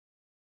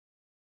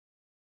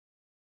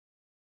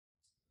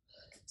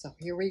So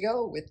here we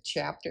go with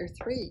chapter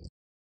 3.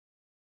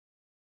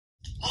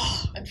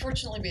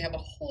 Unfortunately, we have a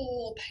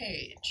whole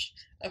page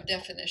of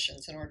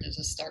definitions in order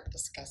to start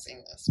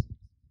discussing this.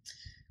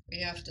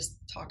 We have to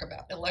talk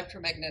about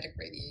electromagnetic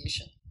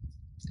radiation.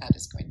 That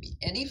is going to be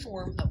any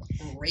form of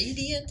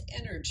radiant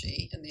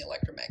energy in the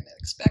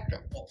electromagnetic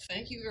spectrum. Well,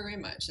 thank you very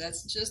much.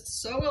 That's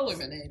just so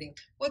illuminating.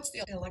 What's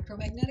the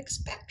electromagnetic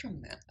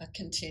spectrum then? A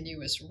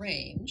continuous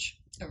range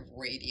of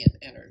radiant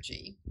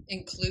energy,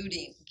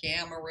 including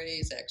gamma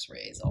rays,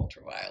 X-rays,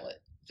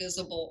 ultraviolet,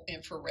 visible,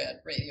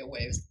 infrared, radio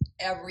waves,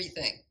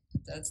 everything.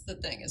 That's the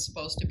thing. It's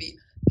supposed to be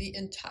the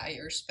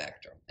entire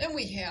spectrum. Then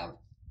we have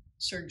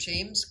Sir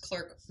James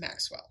Clerk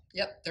Maxwell.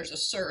 Yep, there's a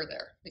Sir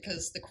there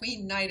because the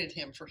Queen knighted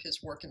him for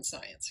his work in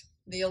science.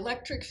 The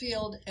electric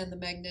field and the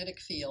magnetic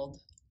field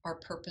are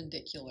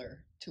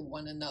perpendicular to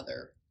one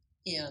another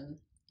in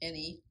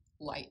any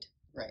light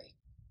ray.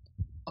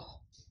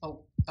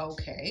 Oh,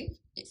 okay,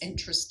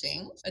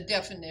 interesting. A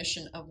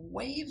definition of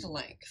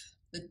wavelength: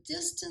 the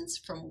distance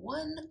from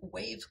one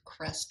wave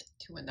crest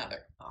to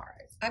another. All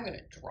right, I'm going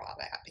to draw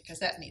that because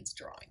that needs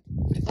drawing.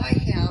 If I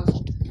have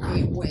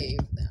a wave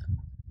then,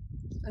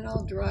 and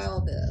I'll draw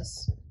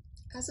this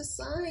as a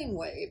sine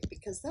wave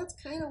because that's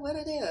kind of what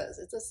it is.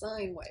 It's a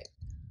sine wave.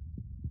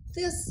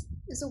 This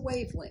is a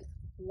wavelength,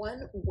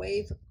 one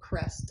wave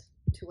crest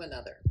to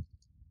another.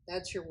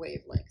 That's your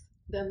wavelength.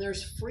 Then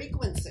there's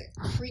frequency.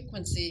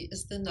 Frequency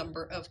is the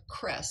number of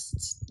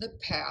crests that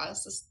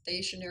pass a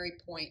stationary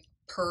point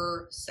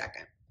per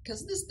second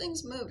because this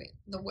thing's moving.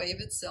 The wave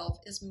itself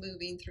is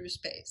moving through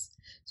space.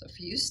 So if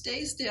you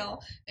stay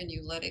still and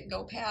you let it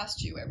go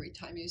past you every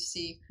time you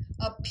see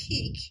a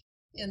peak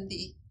in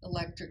the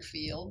electric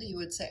field, you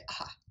would say,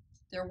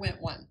 there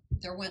went one,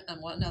 there went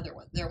another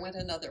one, there went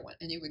another one,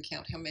 and you would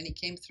count how many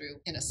came through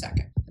in a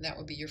second, and that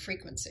would be your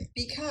frequency.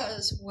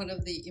 Because one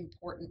of the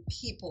important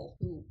people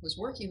who was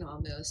working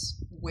on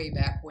this way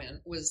back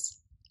when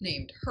was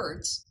named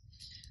Hertz,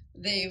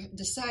 they've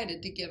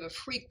decided to give a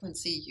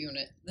frequency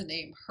unit the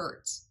name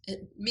Hertz.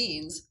 It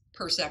means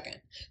per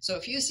second. So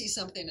if you see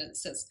something and it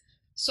says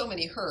so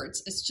many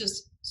Hertz, it's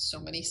just so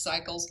many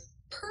cycles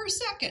per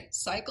second.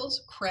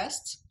 Cycles,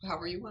 crests,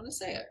 however you want to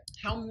say it.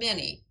 How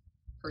many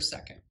per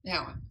second?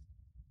 Now,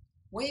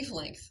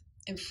 wavelength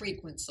and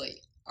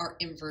frequency are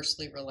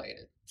inversely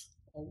related.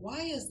 Well, why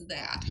is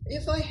that?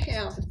 If I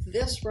have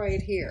this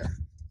right here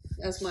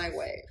as my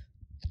wave,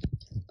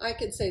 I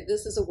could say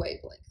this is a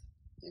wavelength.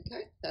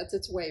 Okay, that's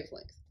its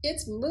wavelength.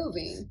 It's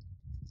moving,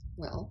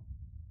 well,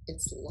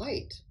 it's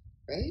light,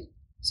 right?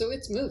 So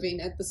it's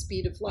moving at the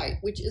speed of light,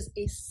 which is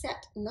a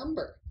set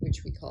number,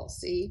 which we call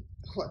c.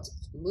 Oh, it's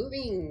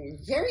moving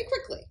very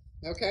quickly,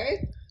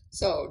 okay?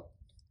 So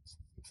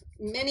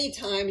many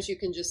times you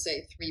can just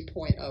say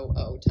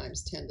 3.00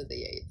 times 10 to the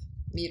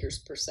 8th meters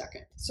per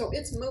second. So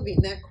it's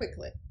moving that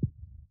quickly.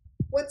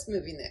 What's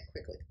moving that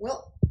quickly?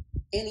 Well,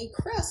 any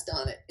crest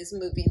on it is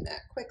moving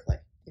that quickly.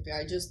 If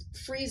I just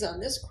freeze on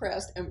this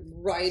crest and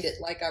ride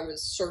it like I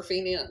was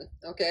surfing in,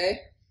 okay?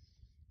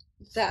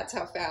 That's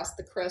how fast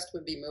the crest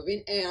would be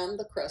moving, and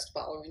the crest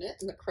following it,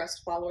 and the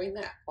crest following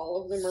that.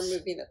 All of them are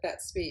moving at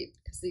that speed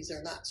because these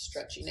are not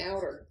stretching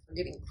out or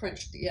getting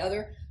crunched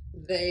together.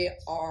 They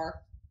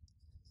are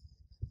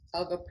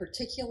of a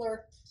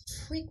particular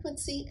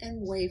frequency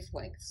and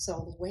wavelength. So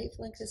the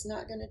wavelength is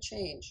not going to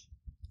change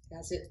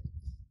as it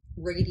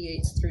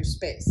radiates through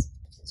space.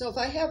 So if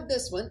I have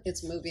this one,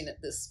 it's moving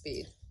at this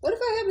speed. What if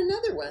I have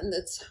another one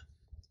that's,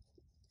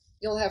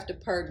 you'll have to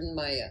pardon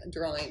my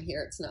drawing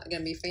here. It's not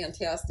going to be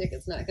fantastic.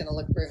 It's not going to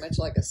look very much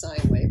like a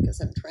sine wave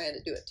because I'm trying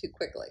to do it too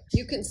quickly.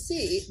 You can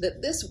see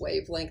that this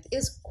wavelength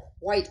is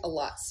quite a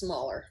lot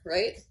smaller,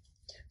 right?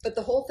 But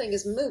the whole thing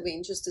is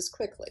moving just as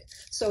quickly.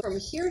 So from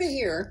here to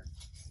here,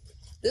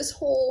 this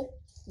whole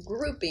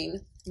grouping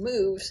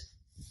moves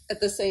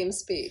at the same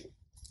speed.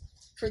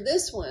 For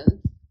this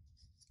one,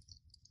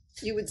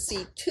 you would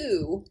see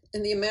 2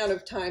 in the amount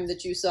of time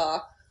that you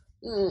saw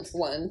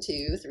 1,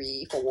 2,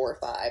 3, 4,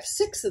 5,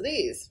 6 of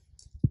these.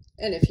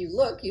 And if you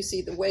look, you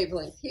see the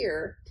wavelength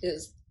here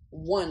is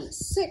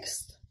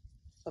 1/6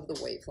 of the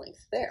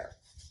wavelength there.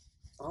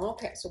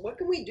 Okay, so what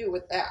can we do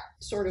with that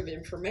sort of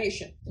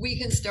information? We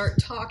can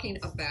start talking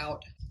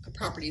about the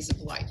properties of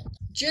light.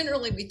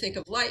 Generally, we think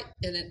of light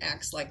and it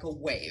acts like a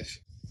wave.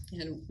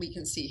 And we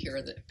can see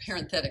here that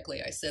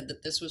parenthetically, I said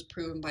that this was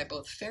proven by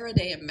both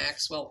Faraday and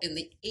Maxwell in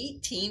the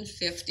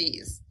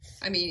 1850s.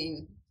 I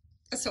mean,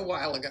 that's a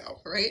while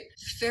ago, right?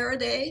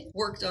 Faraday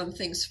worked on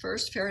things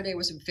first. Faraday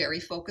was very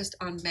focused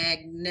on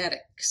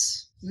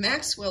magnetics.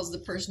 Maxwell's the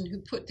person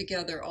who put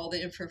together all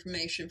the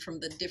information from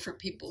the different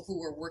people who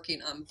were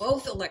working on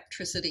both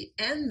electricity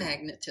and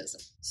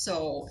magnetism.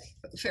 So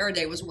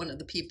Faraday was one of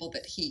the people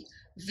that he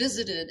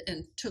visited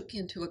and took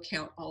into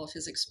account all of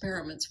his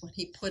experiments when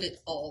he put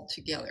it all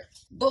together.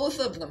 Both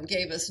of them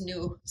gave us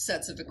new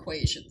sets of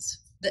equations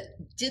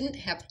that didn't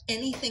have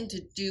anything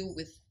to do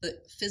with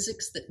the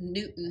physics that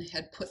Newton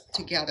had put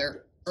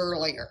together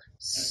earlier.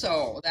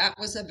 So that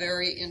was a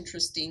very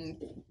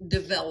interesting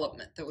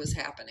development that was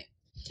happening.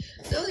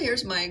 So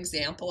here's my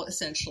example,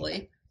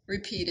 essentially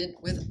repeated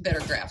with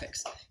better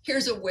graphics.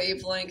 Here's a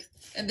wavelength,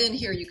 and then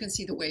here you can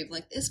see the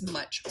wavelength is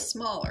much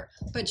smaller,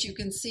 but you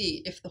can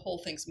see if the whole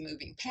thing's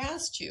moving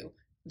past you,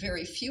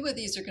 very few of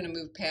these are going to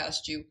move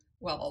past you,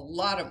 while a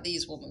lot of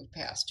these will move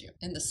past you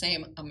in the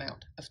same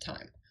amount of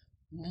time.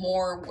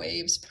 More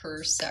waves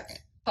per second,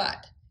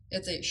 but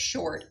it's a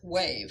short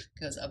wave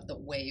because of the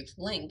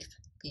wavelength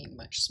being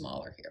much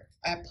smaller here.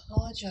 I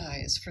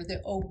apologize for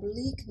the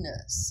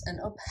obliqueness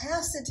and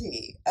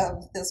opacity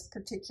of this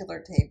particular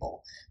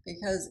table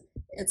because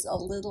it's a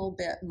little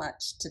bit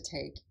much to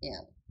take in.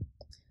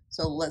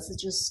 So let's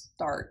just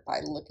start by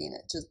looking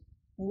at just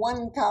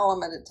one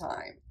column at a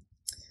time.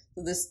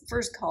 So this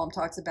first column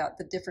talks about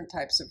the different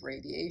types of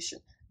radiation.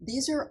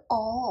 These are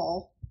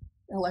all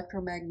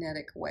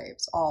electromagnetic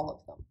waves, all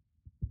of them.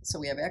 So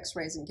we have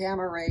X-rays and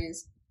gamma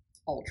rays,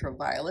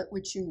 ultraviolet,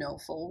 which you know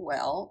full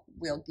well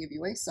will give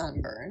you a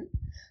sunburn.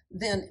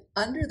 Then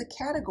under the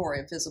category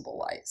of visible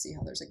light, see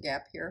how there's a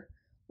gap here?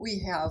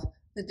 We have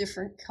the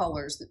different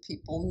colors that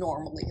people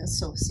normally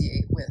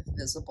associate with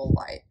visible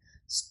light,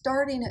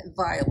 starting at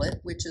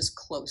violet, which is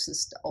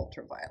closest to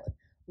ultraviolet,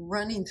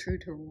 running through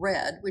to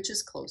red, which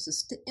is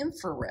closest to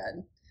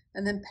infrared,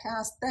 and then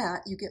past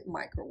that you get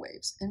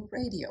microwaves and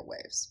radio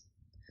waves.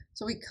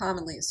 So we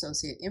commonly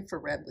associate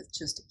infrared with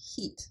just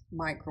heat.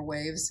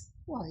 Microwaves,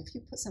 well, if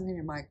you put something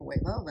in a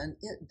microwave oven,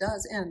 it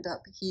does end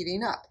up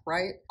heating up,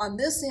 right? On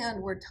this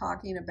end, we're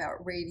talking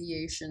about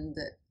radiation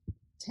that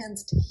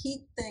tends to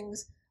heat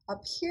things.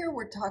 Up here,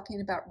 we're talking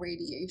about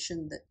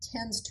radiation that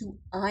tends to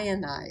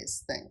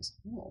ionize things.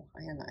 Oh,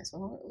 ionize.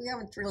 Well, we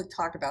haven't really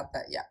talked about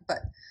that yet,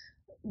 but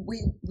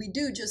we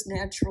do just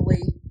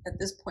naturally, at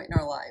this point in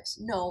our lives,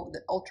 know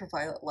that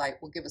ultraviolet light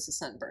will give us a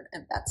sunburn,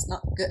 and that's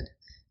not good.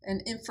 An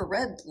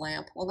infrared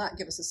lamp will not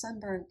give us a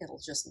sunburn,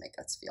 it'll just make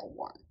us feel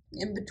warm.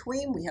 In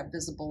between, we have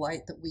visible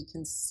light that we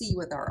can see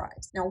with our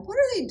eyes. Now, what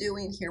are they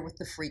doing here with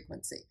the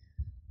frequency?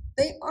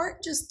 They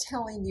aren't just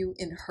telling you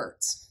in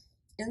hertz.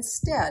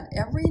 Instead,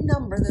 every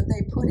number that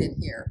they put in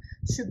here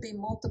should be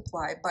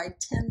multiplied by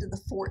 10 to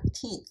the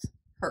 14th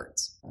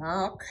hertz.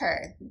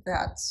 Okay,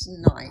 that's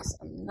nice.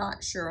 I'm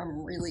not sure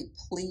I'm really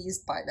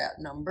pleased by that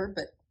number,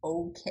 but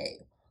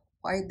okay.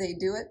 Why'd they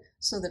do it?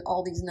 So that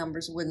all these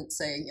numbers wouldn't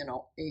say,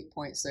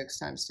 8.6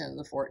 times 10 to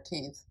the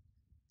 14th.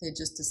 They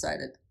just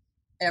decided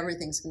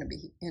everything's going to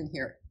be in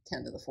here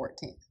 10 to the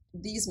 14th.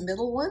 These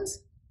middle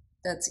ones,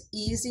 that's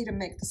easy to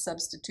make the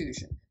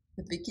substitution.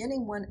 The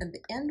beginning one and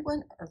the end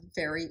one are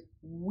very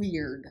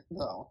weird,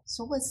 though.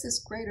 So what's this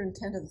greater than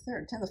 10 to the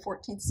third? 10 to the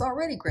 14th is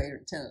already greater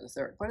than 10 to the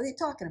third. What are they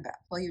talking about?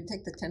 Well, you'd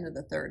take the 10 to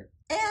the third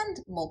and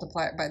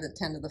multiply it by the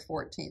 10 to the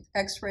 14th.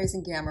 X-rays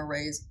and gamma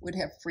rays would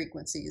have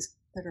frequencies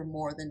that are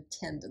more than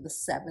 10 to the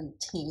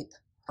 17th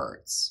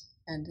hertz.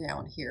 And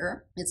down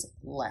here, it's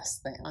less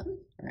than,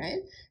 right?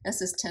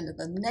 This is 10 to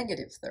the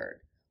negative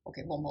third.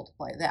 Okay, we'll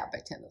multiply that by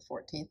 10 to the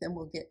 14th, and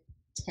we'll get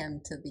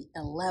 10 to the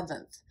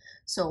 11th.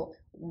 So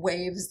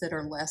waves that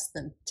are less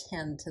than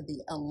 10 to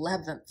the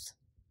 11th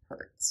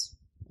hertz.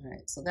 All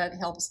right, so that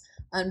helps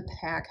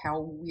unpack how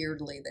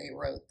weirdly they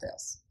wrote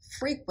this.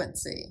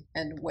 Frequency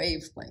and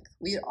wavelength.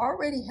 We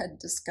already had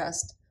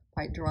discussed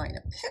by drawing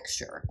a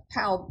picture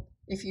how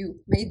if you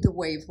made the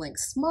wavelength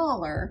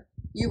smaller,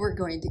 you were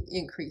going to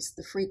increase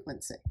the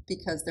frequency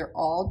because they're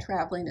all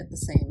traveling at the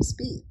same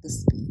speed, the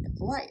speed of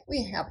light.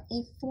 We have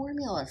a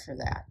formula for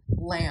that.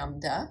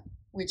 Lambda,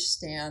 which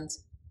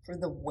stands for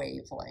the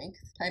wavelength,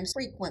 times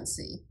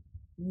frequency,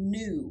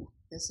 nu.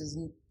 This is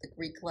the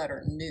Greek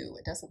letter nu.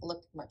 It doesn't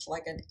look much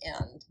like an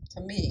N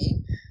to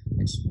me,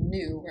 which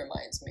nu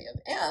reminds me of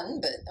N,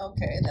 but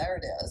okay, there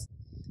it is.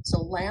 So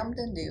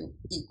lambda nu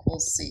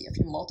equals c. If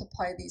you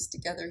multiply these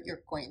together,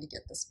 you're going to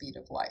get the speed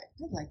of light.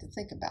 I'd like to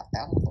think about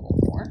that a little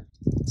more.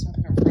 So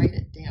I'm going to write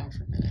it down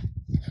for a minute.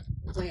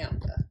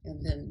 Lambda,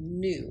 and then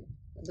nu.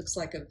 It looks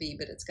like a V,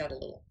 but it's got a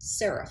little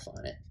serif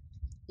on it,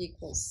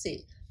 equals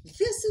c.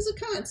 This is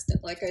a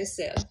constant, like I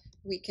said.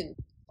 We can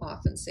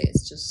often say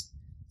it's just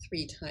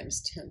 3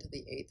 times 10 to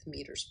the 8th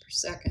meters per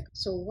second.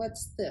 So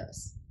what's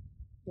this?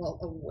 Well,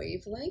 a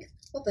wavelength?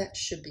 Well, that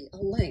should be a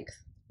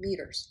length,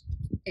 meters.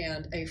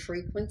 And a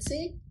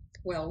frequency?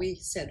 Well, we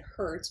said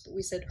hertz, but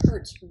we said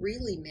hertz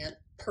really meant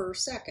per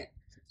second.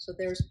 So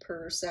there's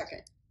per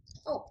second.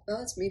 Oh, well,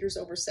 that's meters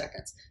over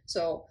seconds.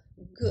 So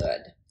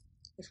good.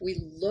 If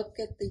we look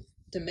at the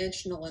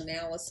dimensional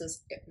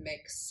analysis, it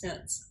makes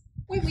sense.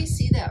 When we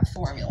see that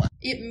formula,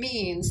 it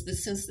means that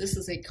since this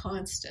is a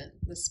constant,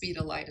 the speed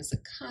of light is a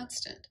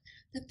constant,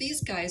 that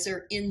these guys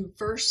are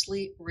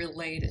inversely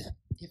related.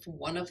 If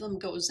one of them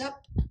goes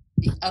up,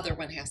 the other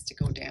one has to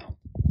go down.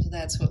 So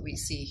that's what we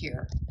see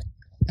here.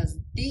 As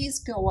these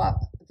go up,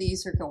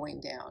 these are going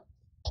down.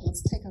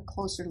 Let's take a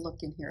closer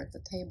look in here at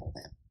the table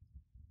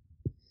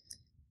then.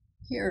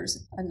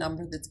 Here's a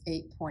number that's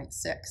 8.6.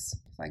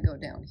 If I go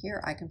down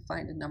here, I can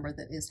find a number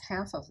that is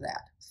half of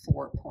that,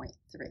 4.3.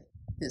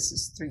 This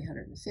is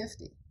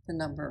 350. The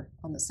number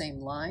on the same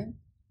line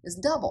is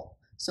double.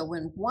 So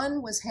when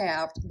one was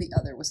halved, the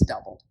other was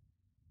doubled.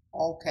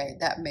 Okay,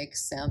 that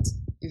makes sense.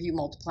 if you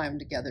multiply them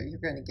together, you're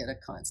going to get a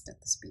constant,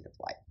 the speed of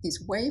light.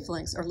 These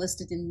wavelengths are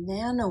listed in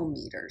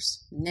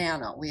nanometers.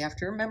 Nano, we have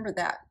to remember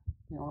that.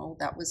 You know,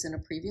 that was in a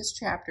previous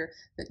chapter,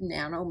 that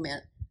nano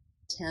meant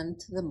 10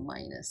 to the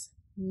minus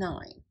 9.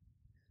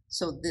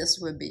 So this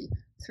would be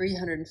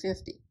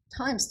 350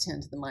 times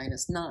 10 to the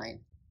minus 9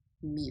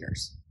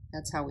 meters.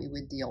 That's how we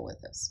would deal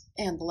with this.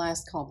 And the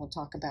last column we'll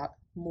talk about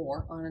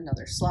more on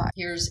another slide.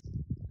 Here's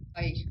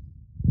a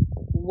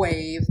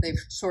wave. They've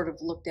sort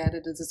of looked at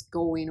it as it's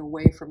going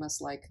away from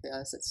us like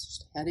this. It's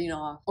just heading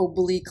off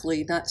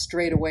obliquely, not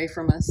straight away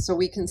from us. So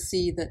we can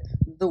see that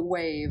the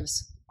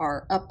waves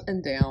are up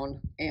and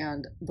down,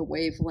 and the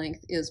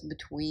wavelength is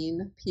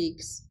between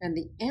peaks, and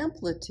the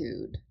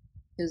amplitude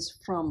is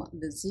from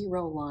the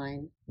 0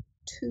 line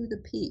to the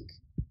peak.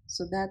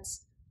 So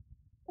that's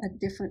a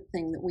different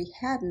thing that we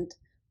hadn't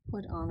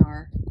put on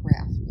our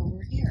graph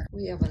over here.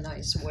 We have a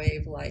nice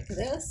wave like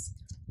this.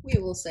 We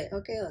will say,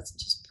 okay, let's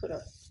just put a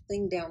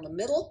thing down the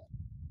middle.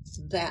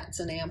 That's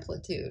an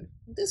amplitude.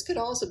 This could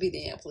also be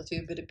the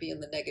amplitude, but it'd be in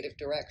the negative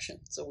direction.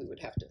 So we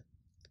would have to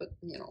put,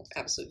 you know,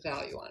 absolute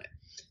value on it.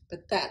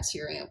 But that's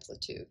your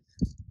amplitude.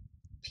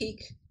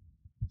 Peak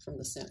from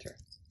the center.